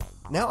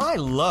Now, I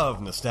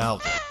love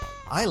nostalgia.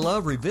 I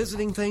love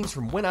revisiting things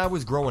from when I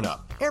was growing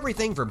up.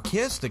 Everything from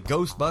Kiss to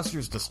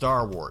Ghostbusters to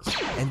Star Wars.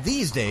 And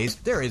these days,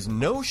 there is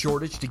no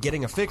shortage to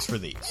getting a fix for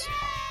these.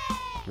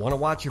 Want to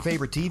watch your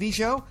favorite TV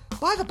show?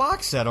 Buy the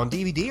box set on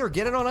DVD or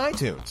get it on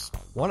iTunes.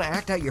 Want to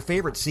act out your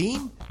favorite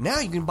scene?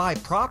 Now you can buy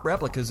prop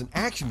replicas and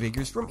action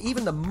figures from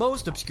even the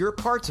most obscure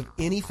parts of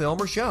any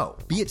film or show.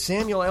 Be it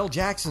Samuel L.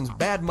 Jackson's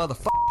bad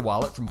motherfucker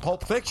wallet from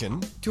Pulp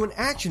Fiction, to an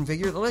action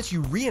figure that lets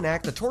you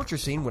reenact the torture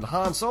scene with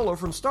Han Solo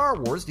from Star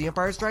Wars The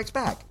Empire Strikes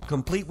Back,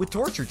 complete with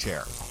torture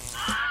chair.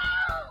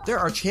 There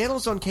are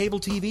channels on cable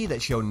TV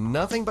that show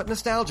nothing but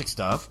nostalgic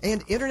stuff,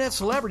 and internet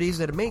celebrities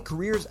that have made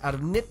careers out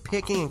of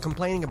nitpicking and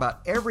complaining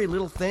about every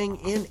little thing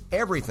in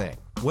everything,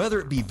 whether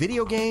it be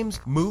video games,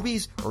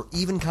 movies, or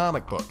even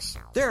comic books.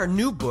 There are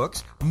new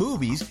books,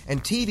 movies,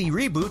 and TV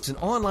reboots and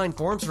online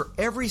forums for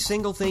every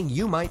single thing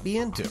you might be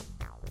into.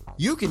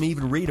 You can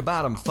even read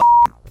about them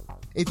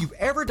If you've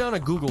ever done a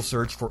Google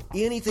search for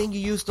anything you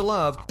used to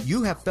love,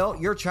 you have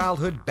felt your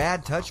childhood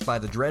bad touched by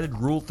the dreaded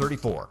Rule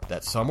 34,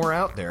 that somewhere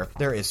out there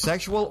is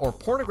sexual or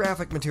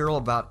pornographic material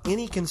about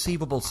any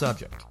conceivable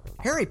subject.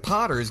 Harry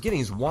Potter is getting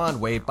his wand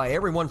waved by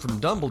everyone from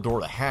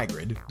Dumbledore to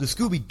Hagrid. The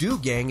Scooby-Doo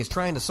gang is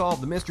trying to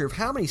solve the mystery of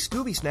how many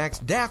Scooby snacks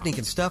Daphne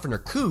can stuff in her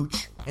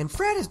cooch. And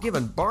Fred has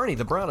given Barney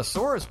the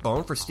Brontosaurus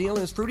bone for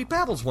stealing his Fruity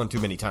Pebbles one too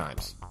many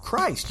times.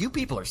 Christ, you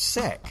people are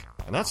sick.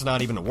 And that's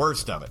not even the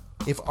worst of it.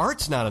 If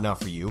art's not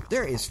enough for you,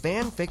 there is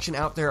fan fiction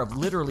out there of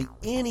literally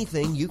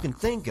anything you can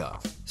think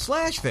of.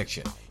 Slash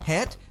fiction,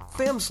 het,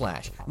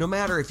 femslash, no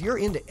matter if you're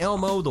into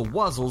Elmo, the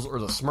Wuzzles, or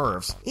the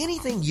Smurfs,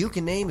 anything you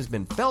can name has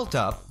been felt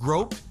up,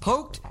 groped,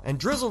 poked, and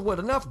drizzled with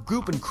enough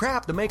goop and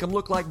crap to make them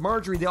look like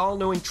Marjorie the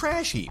all-knowing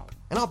trash heap.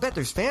 And I'll bet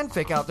there's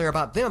fanfic out there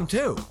about them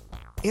too.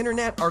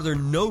 Internet, are there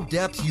no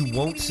depths you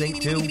won't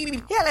sink to?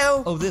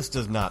 Hello. Oh, this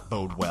does not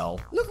bode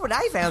well. Look what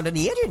I found on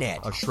the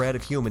internet. A shred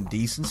of human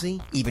decency?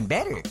 Even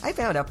better, I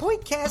found a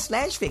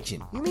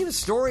pointcast/fiction. You mean a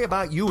story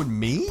about you and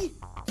me?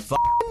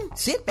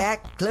 Sit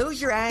back,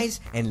 close your eyes,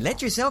 and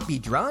let yourself be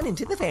drawn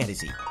into the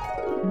fantasy.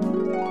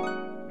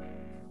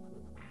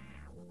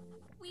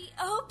 We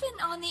open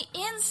on the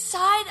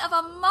inside of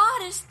a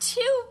modest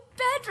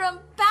 2-bedroom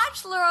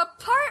bachelor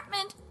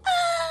apartment.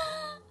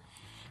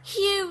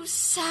 Hugh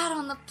sat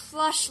on the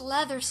plush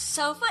leather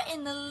sofa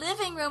in the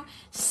living room,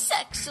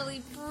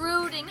 sexily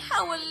brooding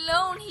how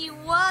alone he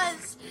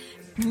was.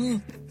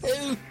 Oh,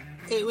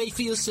 I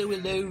feel so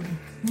alone.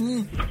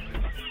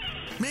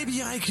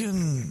 Maybe I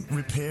can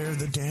repair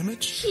the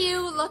damage?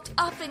 Hugh looked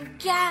up and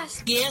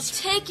gasped,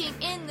 Yes? taking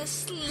in the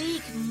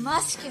sleek,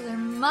 muscular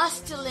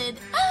mustelid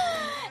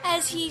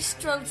as he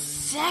strode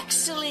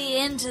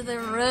sexily into the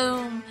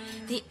room,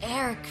 the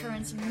air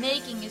currents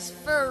making his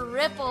fur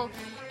ripple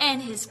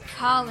and his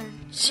collar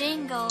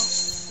jingle.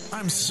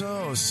 I'm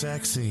so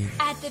sexy.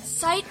 At the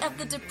sight of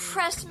the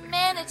depressed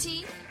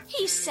manatee,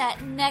 he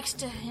sat next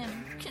to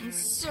him,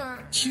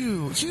 concerned.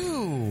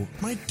 You,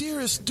 my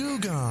dearest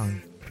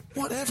Dugong.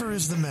 Whatever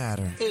is the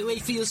matter? Oh, I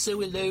feel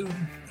so alone.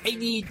 I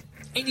need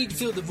to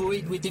fill the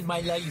void within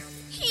my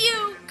life.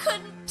 Hugh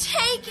couldn't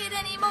take it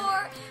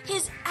anymore.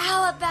 His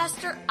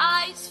alabaster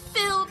eyes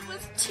filled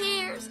with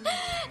tears,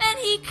 and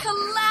he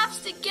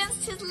collapsed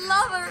against his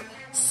lover,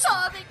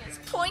 sobbing as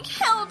Poink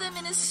held him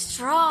in his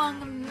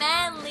strong,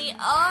 manly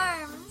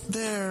arms.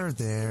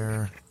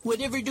 There.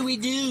 Whatever do we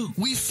do?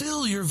 We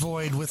fill your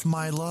void with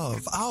my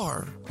love,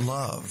 our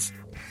love.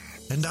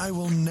 And I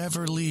will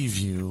never leave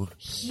you.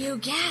 Hugh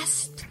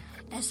gasped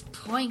as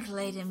Poink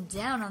laid him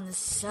down on the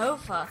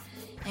sofa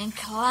and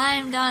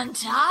climbed on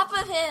top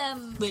of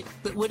him.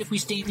 But what if we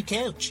stay on the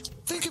couch?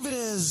 Think of it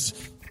as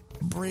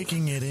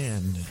breaking it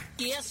in.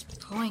 Yes?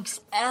 Poink's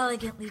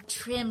elegantly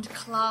trimmed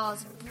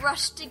claws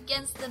brushed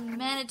against the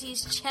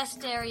manatee's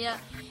chest area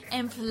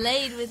and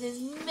played with his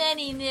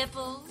many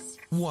nipples.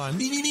 One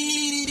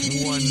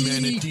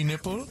manatee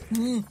nipple.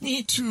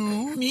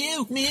 Two.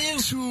 Meow, meow.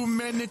 Two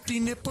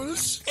manatee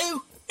nipples.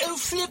 Oh,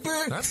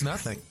 Flipper. That's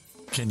nothing.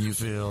 Can you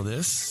feel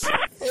this?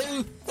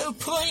 Oh,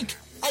 Poink,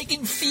 I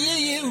can feel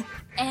you.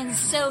 And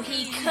so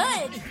he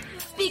could,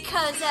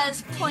 because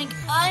as Poink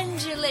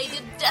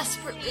undulated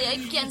desperately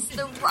against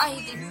the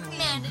writhing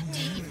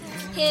manatee,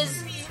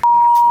 his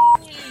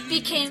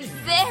became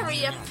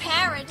very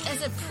apparent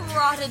as it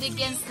prodded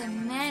against the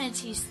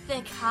manatee's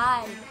thick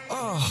hide.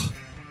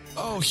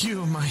 Oh,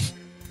 Hugh,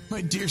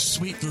 my dear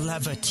sweet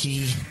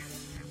levity.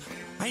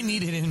 I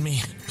need it in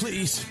me,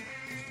 please.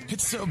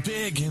 It's so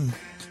big and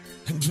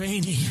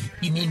veiny.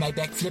 You mean my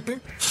back flipper?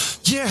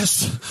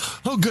 Yes.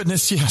 Oh,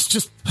 goodness, yes.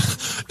 Just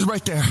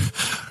right there.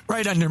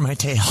 Right under my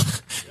tail.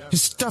 You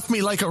stuff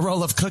me like a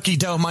roll of cookie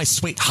dough, my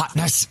sweet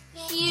hotness.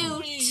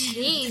 Hugh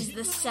teased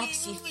the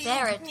sexy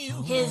ferret,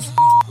 his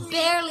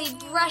barely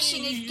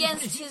brushing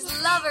against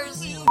his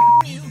lover's,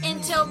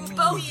 until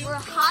both were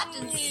hot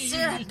and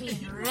syrupy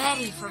and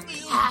ready for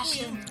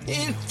passion.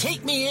 Oh,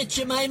 take me, Aunt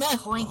Jemima.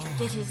 Poink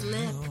bit his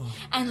lip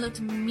and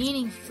looked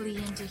meaningfully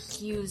into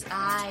Hugh's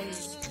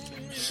eyes.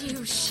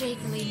 Hugh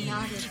shakily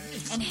nodded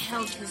and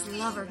held his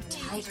lover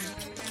tightly.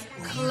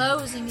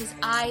 Closing his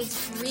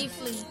eyes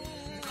briefly,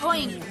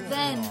 Point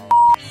then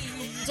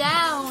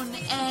down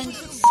and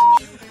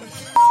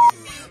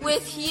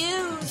with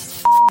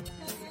Hughes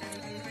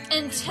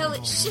until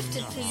it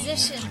shifted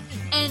position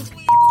and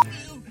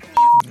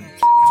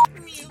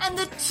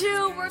the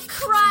two were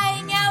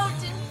crying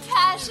out in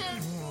passion.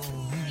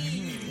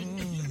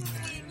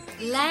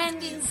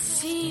 Land and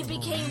sea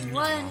became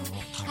one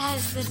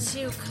as the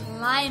two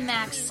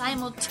climaxed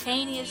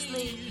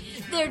simultaneously,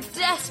 their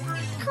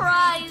desperate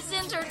cries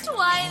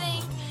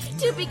intertwining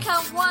to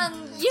become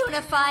one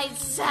unified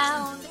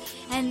sound,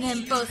 and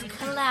then both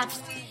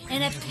collapsed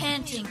in a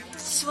panting,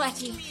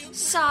 sweaty,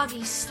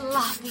 soggy,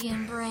 sloppy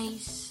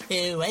embrace.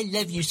 Oh, I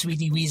love you,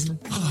 Sweetie Weasel.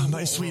 Oh,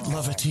 my sweet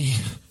Levity.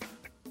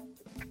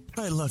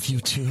 I love you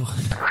too.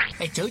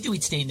 I told you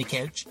we'd stay on the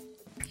couch.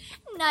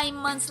 9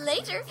 months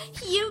later,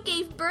 Hugh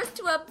gave birth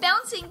to a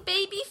bouncing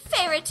baby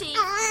Ferrety.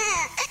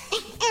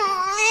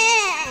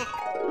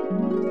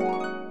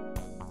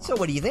 So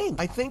what do you think?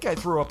 I think I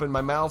threw up in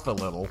my mouth a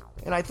little,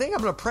 and I think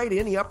I'm going to pray to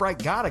any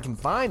upright God I can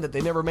find that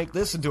they never make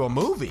this into a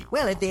movie.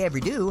 Well, if they ever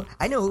do,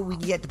 I know who we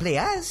can get to play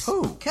us.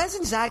 Who?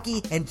 Cousin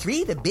Saki and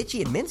 3 the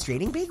bitchy and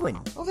menstruating penguin.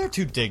 Oh, they're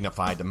too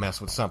dignified to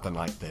mess with something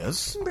like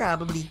this.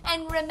 Probably.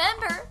 And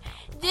remember,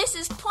 this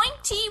is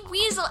Pointy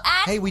Weasel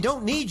at... Hey, we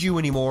don't need you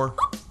anymore.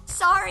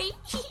 Sorry.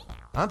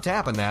 I'm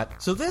tapping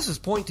that. So this is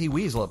Point T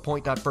Weasel at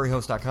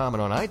point.furryhost.com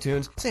and on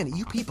iTunes saying that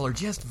you people are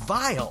just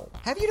vile.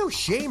 Have you no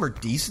shame or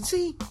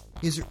decency?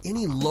 Is there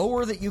any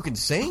lower that you can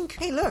sink?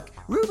 Hey, look,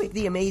 Rubik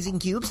the Amazing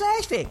Cube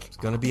Slash Fic. It's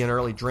gonna be an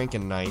early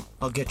drinking night.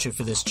 I'll get you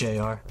for this,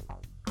 JR.